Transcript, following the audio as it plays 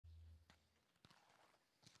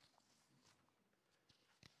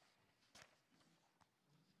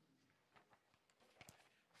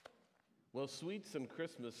Well, sweets and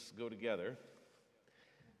Christmas go together.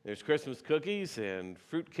 There's Christmas cookies and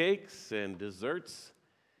fruit cakes and desserts.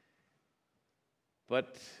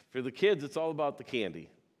 But for the kids, it's all about the candy.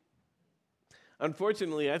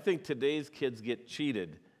 Unfortunately, I think today's kids get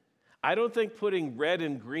cheated. I don't think putting red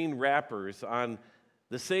and green wrappers on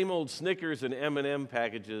the same old Snickers and M&M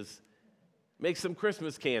packages makes them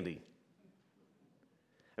Christmas candy.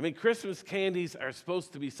 I mean, Christmas candies are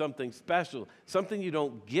supposed to be something special, something you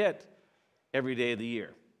don't get every day of the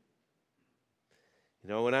year. You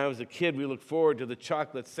know, when I was a kid, we looked forward to the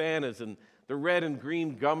chocolate Santas and the red and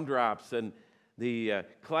green gumdrops and the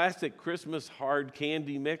classic Christmas hard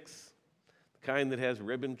candy mix, the kind that has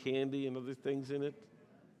ribbon candy and other things in it.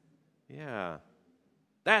 Yeah,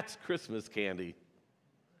 that's Christmas candy.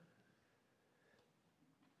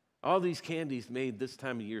 All these candies made this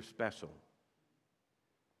time of year special.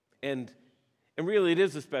 And really, it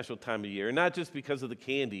is a special time of year, not just because of the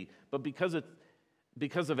candy, but because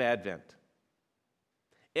of Advent.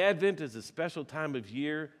 Advent is a special time of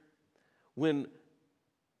year when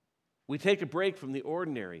we take a break from the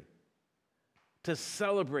ordinary to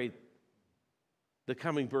celebrate the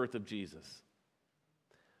coming birth of Jesus.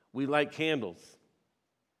 We light candles.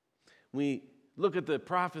 We look at the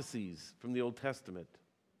prophecies from the Old Testament.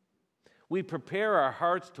 We prepare our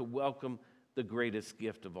hearts to welcome the greatest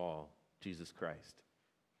gift of all, Jesus Christ.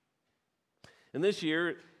 And this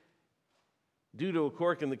year, due to a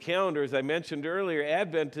quirk in the calendar, as I mentioned earlier,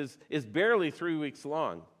 Advent is barely 3 weeks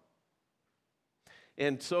long.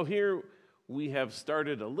 And so here we have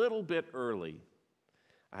started a little bit early.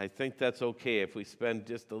 I think that's okay if we spend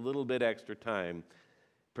just a little bit extra time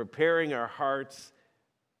preparing our hearts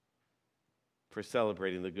for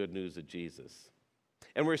celebrating the good news of Jesus.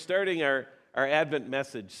 And we're starting our Advent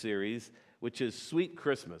message series, which is Sweet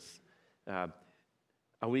Christmas, a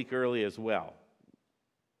week early as well.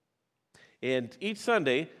 And each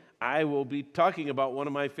Sunday, I will be talking about one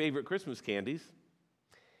of my favorite Christmas candies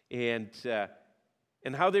and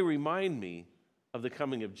how they remind me of the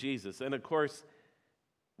coming of Jesus. And of course,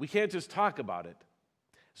 we can't just talk about it.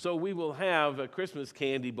 So we will have a Christmas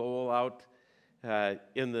candy bowl out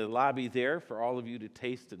in the lobby there for all of you to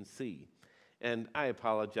taste and see. And I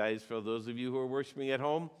apologize for those of you who are worshiping at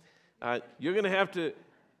home. You're going to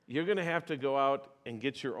have to go out and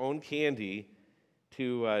get your own candy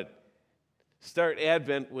to start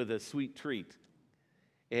Advent with a sweet treat.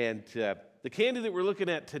 And the candy that we're looking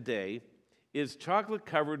at today is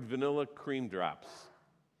chocolate-covered vanilla cream drops.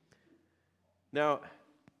 Now,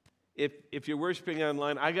 if you're worshiping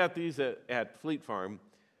online, I got these at Fleet Farm,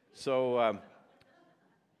 so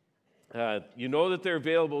you know that they're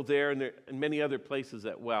available there and many other places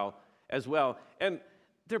as well. And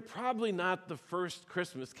they're probably not the first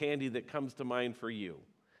Christmas candy that comes to mind for you.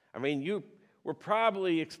 I mean, we're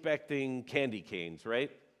probably expecting candy canes,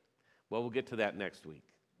 right? Well, we'll get to that next week.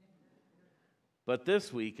 But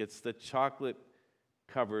this week, it's the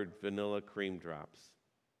chocolate-covered vanilla cream drops.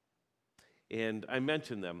 And I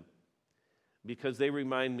mention them because they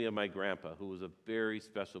remind me of my grandpa, who was a very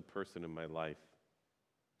special person in my life.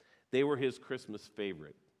 They were his Christmas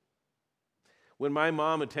favorite. When my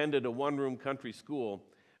mom attended a one-room country school,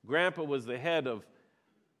 Grandpa was the head of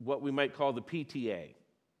what we might call the PTA.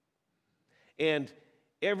 And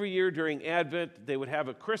every year during Advent, they would have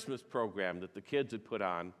a Christmas program that the kids would put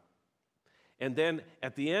on. And then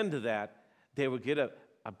at the end of that, they would get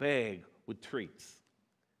a bag with treats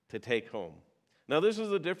to take home. Now, this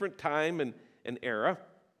was a different time and era.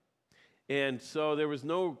 And so there was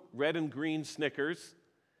no red and green Snickers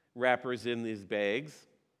wrappers in these bags.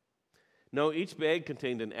 No, each bag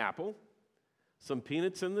contained an apple, some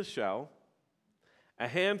peanuts in the shell, a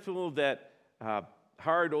handful of that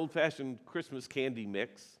hard old-fashioned Christmas candy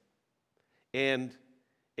mix, and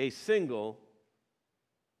a single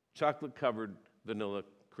chocolate-covered vanilla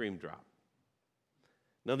cream drop.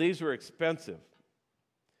 Now, these were expensive,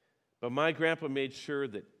 but my grandpa made sure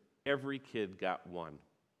that every kid got one.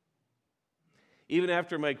 Even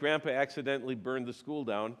after my grandpa accidentally burned the school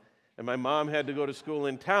down and my mom had to go to school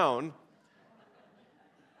in town,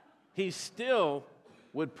 he still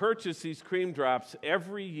would purchase these cream drops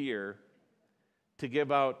every year to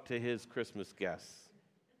give out to his Christmas guests.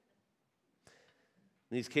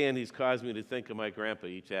 These candies caused me to think of my grandpa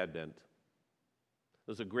each Advent.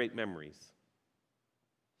 Those are great memories.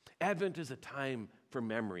 Advent is a time for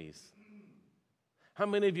memories. How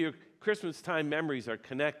many of your Christmas time memories are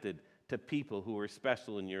connected to people who were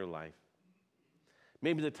special in your life?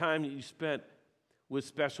 Maybe the time that you spent with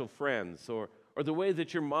special friends, or the way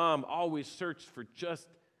that your mom always searched for just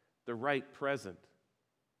the right present.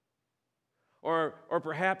 Or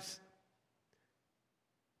perhaps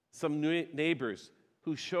some neighbors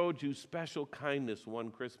who showed you special kindness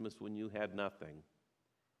one Christmas when you had nothing.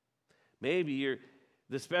 Maybe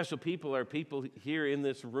the special people are people here in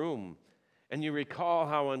this room, and you recall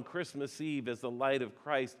how on Christmas Eve, as the light of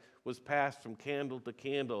Christ was passed from candle to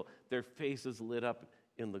candle, their faces lit up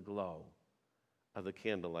in the glow of the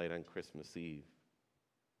candlelight on Christmas Eve.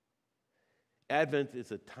 Advent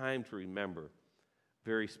is a time to remember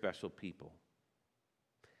very special people.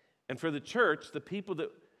 And for the church, the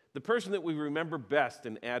person that we remember best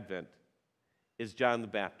in Advent is John the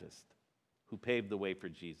Baptist, who paved the way for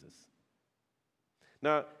Jesus.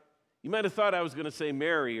 Now, you might have thought I was going to say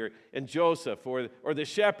Mary and Joseph or the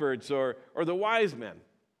shepherds or the wise men.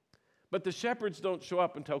 But the shepherds don't show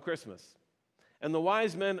up until Christmas. And the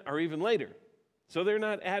wise men are even later. So they're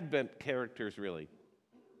not Advent characters, really.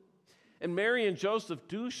 And Mary and Joseph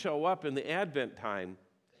do show up in the Advent time,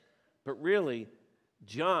 but really,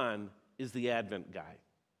 John is the Advent guy.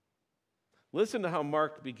 Listen to how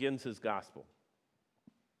Mark begins his gospel.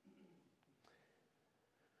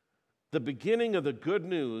 The beginning of the good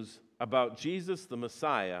news about Jesus the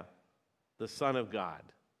Messiah, the Son of God.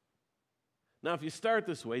 Now, if you start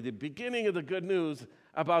this way, the beginning of the good news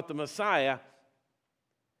about the Messiah,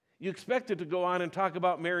 you expect it to go on and talk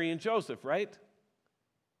about Mary and Joseph, right?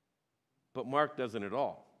 But Mark doesn't at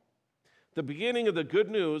all. The beginning of the good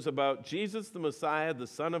news about Jesus the Messiah, the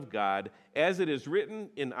Son of God, as it is written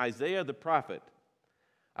in Isaiah the prophet,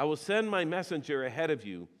 I will send my messenger ahead of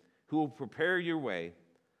you who will prepare your way,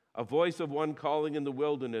 a voice of one calling in the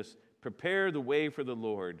wilderness, prepare the way for the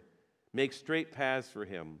Lord, make straight paths for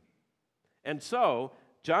him. And so,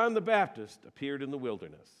 John the Baptist appeared in the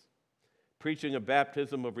wilderness, preaching a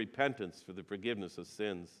baptism of repentance for the forgiveness of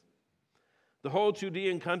sins. The whole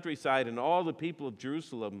Judean countryside and all the people of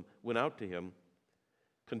Jerusalem went out to him.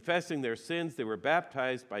 Confessing their sins, they were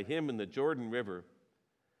baptized by him in the Jordan River.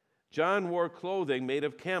 John wore clothing made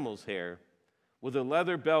of camel's hair, with a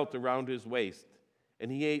leather belt around his waist,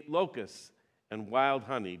 and he ate locusts and wild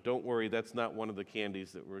honey. Don't worry, that's not one of the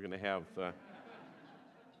candies that we're going to have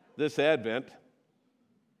this Advent.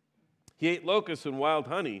 He ate locusts and wild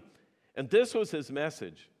honey, and this was his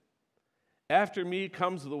message. After me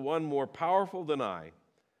comes the one more powerful than I,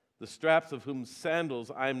 the straps of whose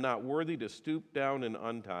sandals I am not worthy to stoop down and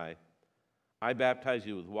untie. I baptize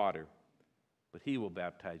you with water, but he will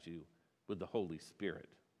baptize you with the Holy Spirit.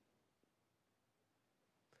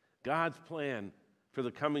 God's plan for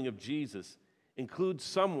the coming of Jesus includes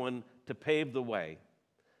someone to pave the way,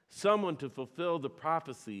 someone to fulfill the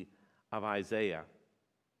prophecy of Isaiah,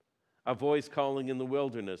 a voice calling in the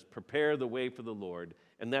wilderness, prepare the way for the Lord,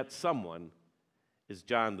 and that someone is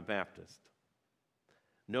John the Baptist.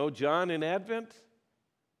 No John in Advent,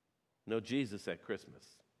 no Jesus at Christmas.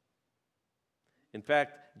 In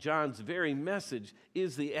fact, John's very message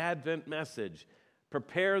is the Advent message.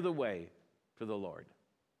 Prepare the way for the Lord.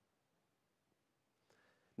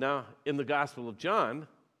 Now, in the Gospel of John,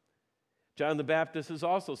 John the Baptist is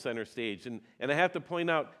also center stage. And I have to point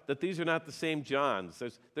out that these are not the same Johns.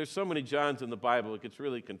 There's so many Johns in the Bible, it gets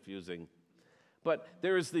really confusing. But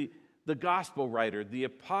there is the gospel writer, the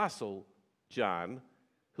apostle John,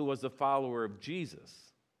 who was a follower of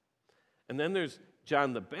Jesus. And then there's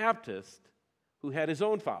John the Baptist, who had his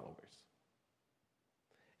own followers.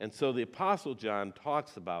 And so the apostle John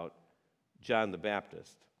talks about John the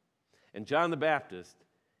Baptist. And John the Baptist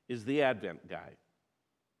is the Advent guy.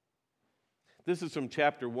 This is from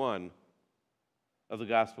chapter 1 of the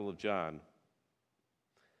Gospel of John.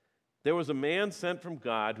 There was a man sent from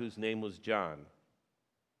God whose name was John.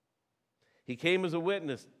 He came as a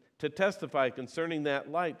witness to testify concerning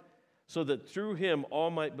that light, so that through him all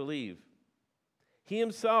might believe. He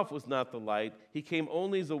himself was not the light. He came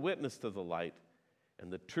only as a witness to the light.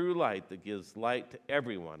 And the true light that gives light to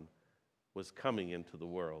everyone was coming into the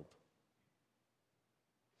world.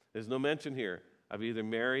 There's no mention here of either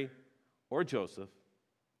Mary or Joseph,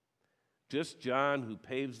 just John who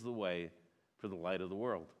paves the way for the light of the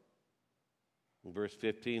world. In verse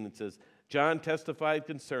 15 it says, John testified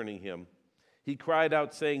concerning him. He cried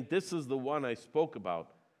out, saying, this is the one I spoke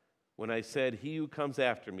about when I said, he who comes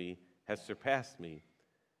after me has surpassed me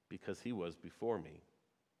because he was before me.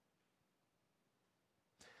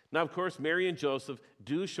 Now, of course, Mary and Joseph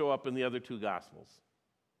do show up in the other two Gospels.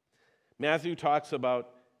 Matthew talks about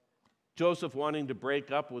Joseph wanting to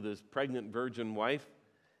break up with his pregnant virgin wife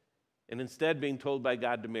and instead being told by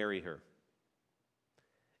God to marry her.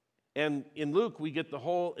 And in Luke, we get the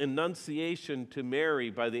whole annunciation to Mary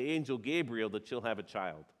by the angel Gabriel that she'll have a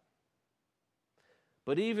child.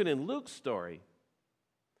 But even in Luke's story,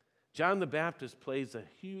 John the Baptist plays a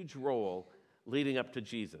huge role leading up to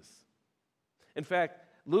Jesus. In fact,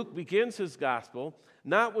 Luke begins his gospel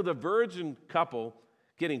not with a virgin couple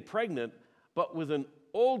getting pregnant, but with an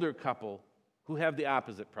older couple who have the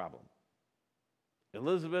opposite problem.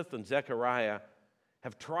 Elizabeth and Zechariah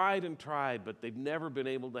have tried and tried, but they've never been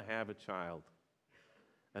able to have a child.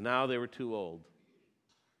 And now they were too old.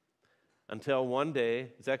 Until one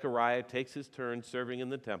day, Zechariah takes his turn serving in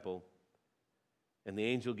the temple, and the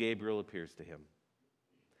angel Gabriel appears to him.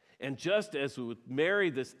 And just as with Mary,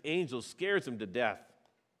 this angel scares him to death.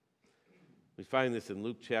 We find this in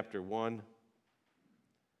Luke chapter 1.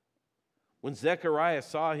 When Zechariah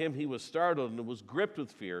saw him, he was startled and was gripped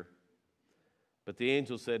with fear. But the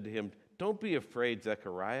angel said to him, "Don't be afraid,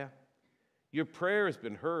 Zechariah. Your prayer has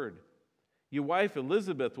been heard. Your wife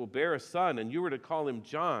Elizabeth will bear a son, and you are to call him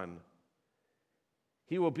John.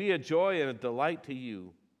 He will be a joy and a delight to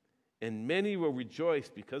you, and many will rejoice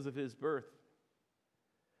because of his birth.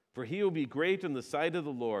 For he will be great in the sight of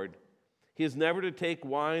the Lord. He is never to take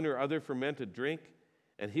wine or other fermented drink,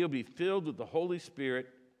 and he will be filled with the Holy Spirit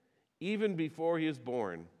even before he is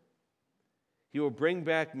born. He will bring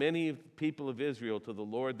back many of the people of Israel to the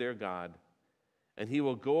Lord their God, and he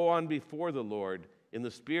will go on before the Lord in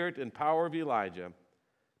the spirit and power of Elijah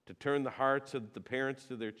to turn the hearts of the parents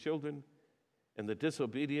to their children and the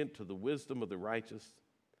disobedient to the wisdom of the righteous,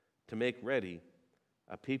 to make ready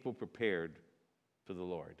a people prepared for the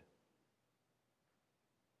Lord."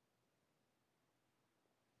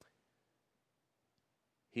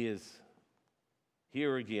 He is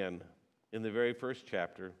here again in the very first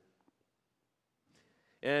chapter.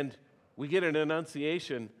 And we get an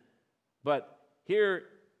annunciation, but here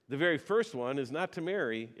the very first one is not to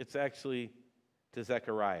Mary, it's actually to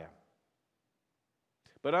Zechariah.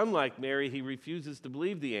 But unlike Mary, he refuses to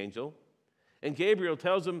believe the angel, and Gabriel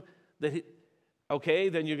tells him that, okay,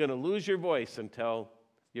 then you're going to lose your voice until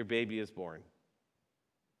your baby is born.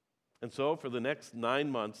 And so for the next 9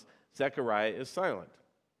 months, Zechariah is silent.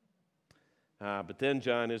 But then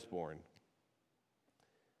John is born.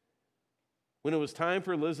 When it was time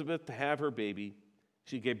for Elizabeth to have her baby,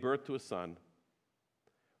 she gave birth to a son.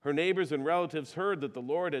 Her neighbors and relatives heard that the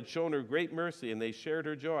Lord had shown her great mercy, and they shared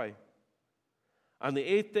her joy. On the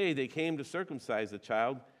 8th day, they came to circumcise the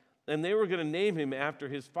child, and they were going to name him after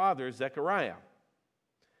his father, Zechariah.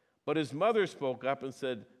 But his mother spoke up and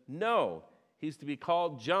said, "No, he's to be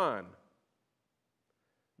called John."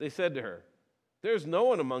 They said to her, "There's no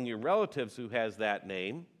one among your relatives who has that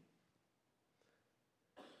name."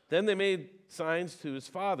 Then they made signs to his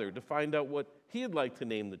father to find out what he'd like to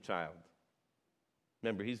name the child.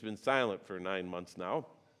 Remember, he's been silent for 9 months now.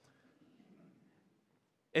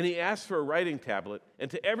 And he asked for a writing tablet, and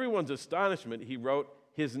to everyone's astonishment, he wrote,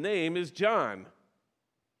 "His name is John."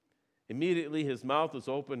 Immediately his mouth was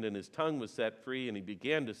opened and his tongue was set free, and he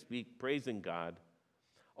began to speak, praising God.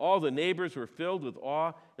 All the neighbors were filled with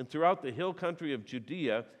awe, and throughout the hill country of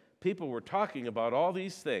Judea, people were talking about all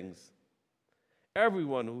these things.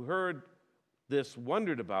 Everyone who heard this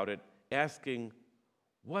wondered about it, asking,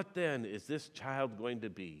 "What then is this child going to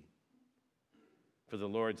be?" For the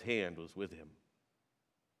Lord's hand was with him.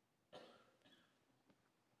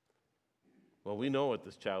 Well, we know what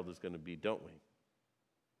this child is going to be, don't we?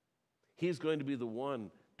 He's going to be the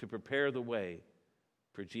one to prepare the way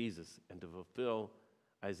for Jesus and to fulfill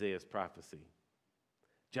Isaiah's prophecy.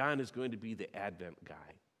 John is going to be the Advent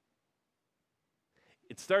guy.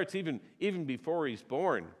 It starts even before he's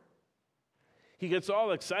born. He gets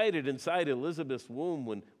all excited inside Elizabeth's womb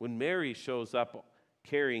when Mary shows up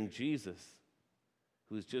carrying Jesus,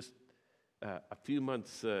 who's just a few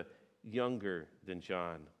months younger than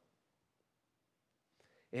John.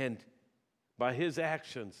 And by his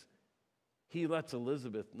actions, he lets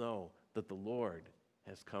Elizabeth know that the Lord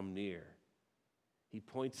has come near. He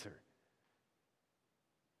points her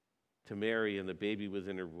to Mary and the baby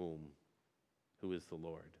within her womb, who is the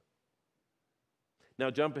Lord. Now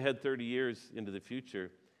jump ahead 30 years into the future,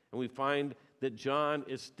 and we find that John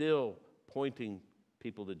is still pointing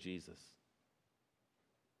people to Jesus.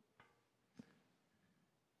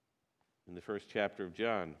 In the first chapter of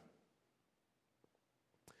John.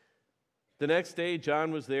 The next day,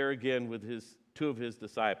 John was there again with two of his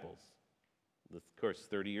disciples. Of course,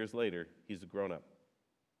 30 years later, he's a grown-up.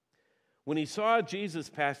 When he saw Jesus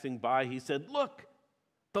passing by, he said, "Look,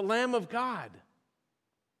 the Lamb of God."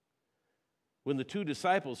 When the two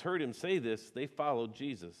disciples heard him say this, they followed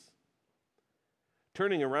Jesus.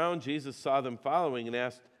 Turning around, Jesus saw them following and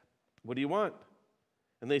asked, "What do you want?"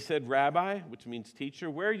 And they said, "Rabbi," which means teacher,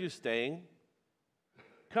 "where are you staying?"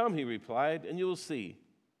 "Come," he replied, "and you will see."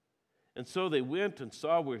 And so they went and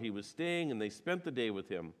saw where he was staying, and they spent the day with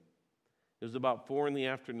him. It was about 4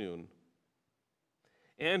 PM.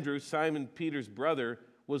 Andrew, Simon Peter's brother,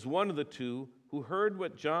 was one of the two who heard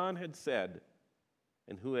what John had said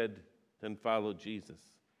and who had then followed Jesus.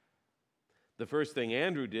 The first thing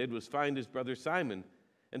Andrew did was find his brother Simon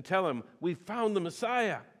and tell him, "We found the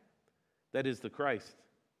Messiah," that is the Christ.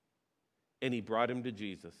 And he brought him to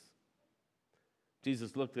Jesus.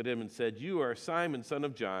 Jesus looked at him and said, "You are Simon, son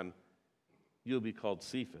of John. You'll be called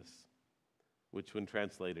Cephas," which when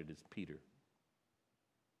translated is Peter.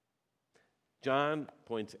 John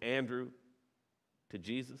points Andrew to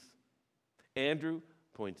Jesus. Andrew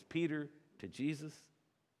points Peter to Jesus.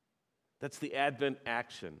 That's the Advent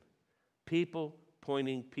action. People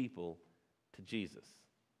pointing people to Jesus.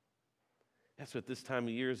 That's what this time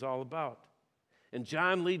of year is all about. And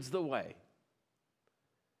John leads the way.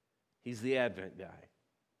 He's the Advent guy.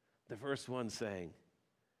 The first one saying,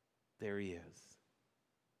 "There he is.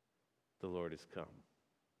 The Lord has come."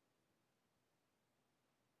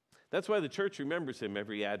 That's why the church remembers him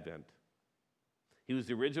every Advent. He was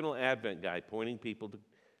the original Advent guy, pointing people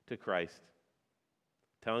to Christ,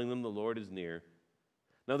 telling them the Lord is near.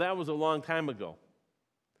 Now, that was a long time ago.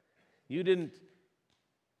 You didn't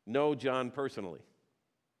know John personally.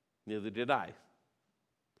 Neither did I.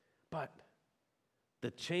 But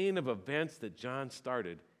the chain of events that John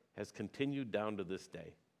started has continued down to this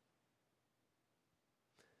day.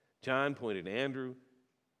 John pointed Andrew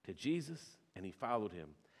to Jesus, and he followed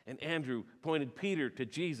him. And Andrew pointed Peter to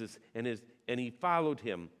Jesus, and he followed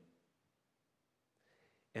him.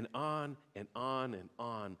 And on and on and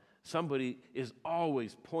on. Somebody is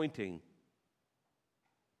always pointing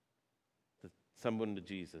someone to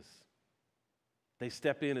Jesus. They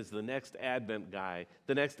step in as the next Advent guy,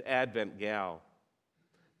 the next Advent gal,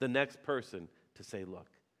 the next person to say, "Look,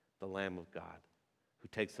 the Lamb of God who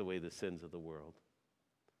takes away the sins of the world."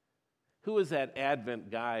 Who is that Advent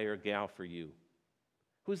guy or gal for you?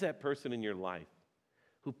 Who's that person in your life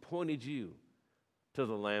who pointed you to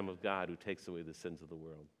the Lamb of God who takes away the sins of the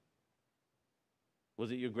world?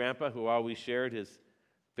 Was it your grandpa who always shared his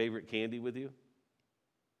favorite candy with you?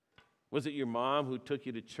 Was it your mom who took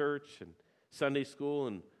you to church and Sunday school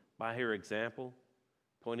and by her example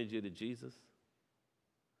pointed you to Jesus?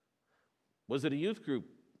 Was it a youth group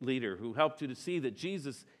leader who helped you to see that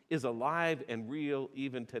Jesus is alive and real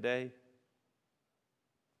even today?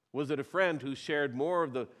 Was it a friend who shared more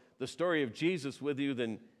of the story of Jesus with you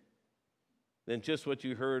than just what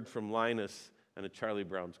you heard from Linus and a Charlie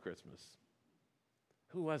Brown's Christmas?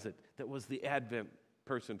 Who was it that was the Advent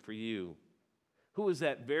person for you? Who is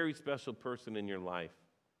that very special person in your life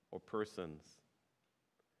or persons?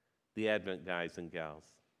 The Advent guys and gals.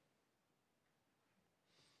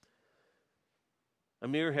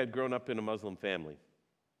 Amir had grown up in a Muslim family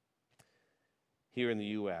here in the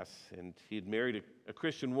U.S., and he had married a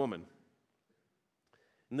Christian woman.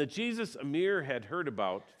 And the Jesus Amir had heard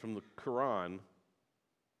about from the Quran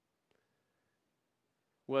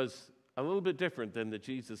was a little bit different than the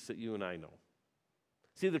Jesus that you and I know.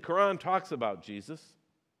 See, the Quran talks about Jesus,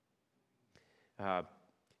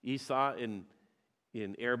 Isa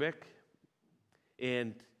in Arabic,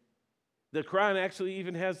 and the Quran actually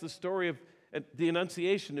even has the story of the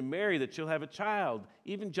Annunciation to Mary, that she'll have a child.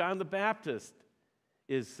 Even John the Baptist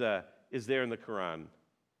is there in the Quran.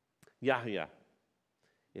 Yahya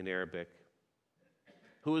in Arabic,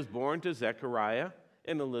 who was born to Zechariah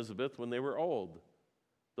and Elizabeth when they were old.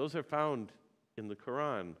 Those are found in the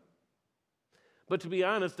Quran. But to be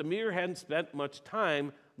honest, Amir hadn't spent much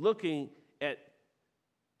time looking at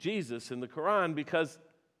Jesus in the Quran, because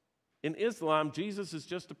in Islam, Jesus is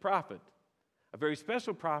just a prophet, a very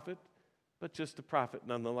special prophet, but just a prophet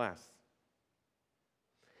nonetheless.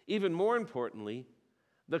 Even more importantly,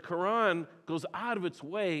 the Quran goes out of its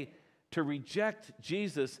way to reject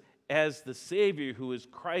Jesus as the Savior who is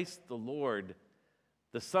Christ the Lord,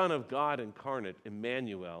 the Son of God incarnate,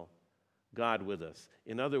 Emmanuel, God with us.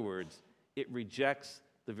 In other words, it rejects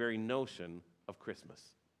the very notion of Christmas.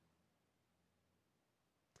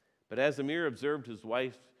 But as Amir observed his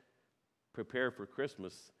wife prepare for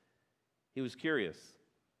Christmas, he was curious.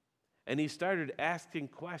 And he started asking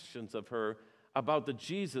questions of her about the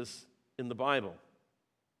Jesus in the Bible,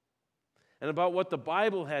 and about what the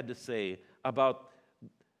Bible had to say about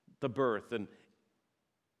the birth, and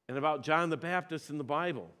about John the Baptist in the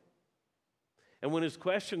Bible. And when his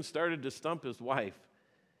questions started to stump his wife,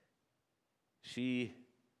 she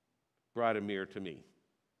brought Amir to me.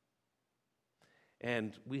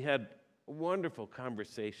 And we had a wonderful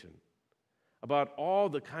conversation about all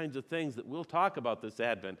the kinds of things that we'll talk about this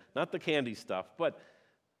Advent. Not the candy stuff, but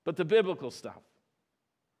the biblical stuff.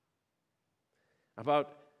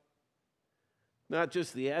 About not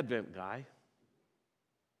just the Advent guy,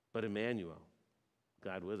 but Emmanuel,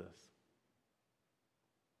 God with us.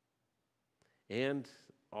 and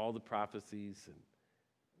all the prophecies and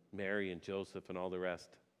Mary and Joseph and all the rest.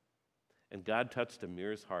 And God touched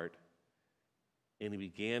Amir's heart, and he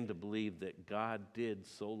began to believe that God did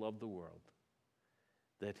so love the world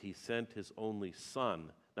that he sent his only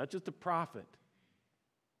son, not just a prophet,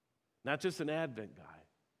 not just an Advent guy,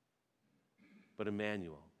 but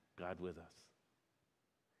Emmanuel, God with us.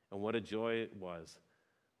 And what a joy it was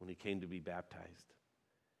when he came to be baptized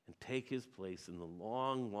and take his place in the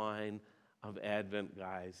long line of Advent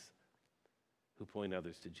guys who point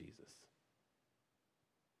others to Jesus.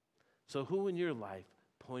 So who in your life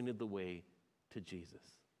pointed the way to Jesus?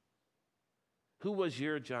 Who was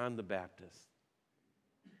your John the Baptist?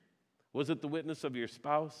 Was it the witness of your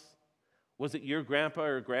spouse? Was it your grandpa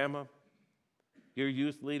or grandma? Your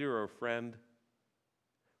youth leader or friend?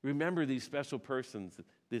 Remember these special persons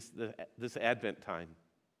this Advent time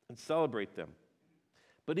and celebrate them.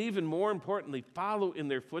 But even more importantly, follow in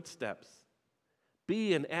their footsteps.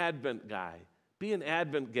 Be an Advent guy. Be an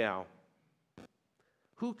Advent gal.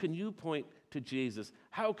 Who can you point to Jesus?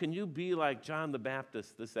 How can you be like John the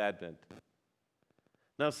Baptist this Advent?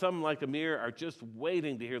 Now, some like Amir are just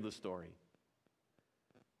waiting to hear the story,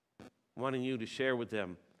 wanting you to share with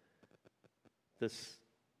them this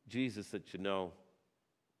Jesus that you know.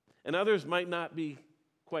 And others might not be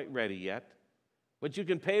quite ready yet, but you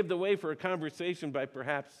can pave the way for a conversation by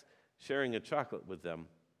perhaps sharing a chocolate with them.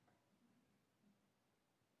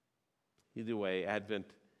 Either way, Advent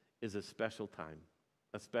is a special time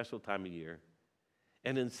of year.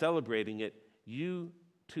 And in celebrating it, you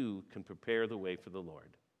too can prepare the way for the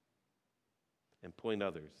Lord and point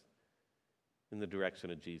others in the direction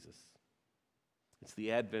of Jesus. It's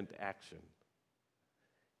the Advent action.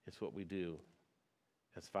 It's what we do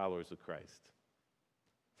as followers of Christ.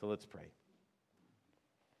 So let's pray.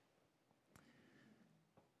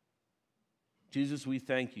 Jesus, we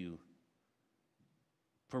thank you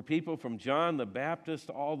for people from John the Baptist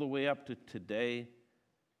all the way up to today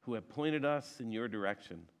who have pointed us in your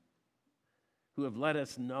direction, who have let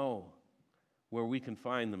us know where we can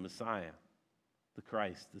find the Messiah, the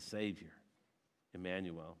Christ, the Savior,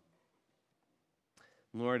 Emmanuel.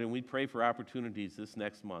 Lord, and we pray for opportunities this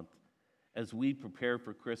next month as we prepare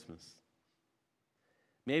for Christmas.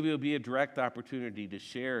 Maybe it'll be a direct opportunity to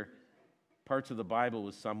share parts of the Bible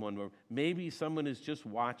with someone, or maybe someone is just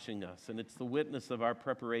watching us, and it's the witness of our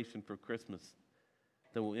preparation for Christmas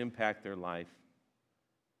that will impact their life.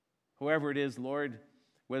 Whoever it is, Lord,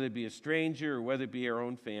 whether it be a stranger or whether it be our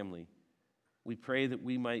own family, we pray that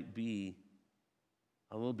we might be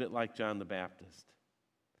a little bit like John the Baptist,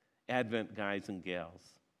 Advent guys and gals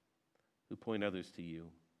who point others to you.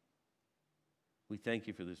 We thank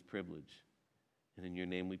you for this privilege, and in your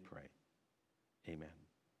name we pray. Amen.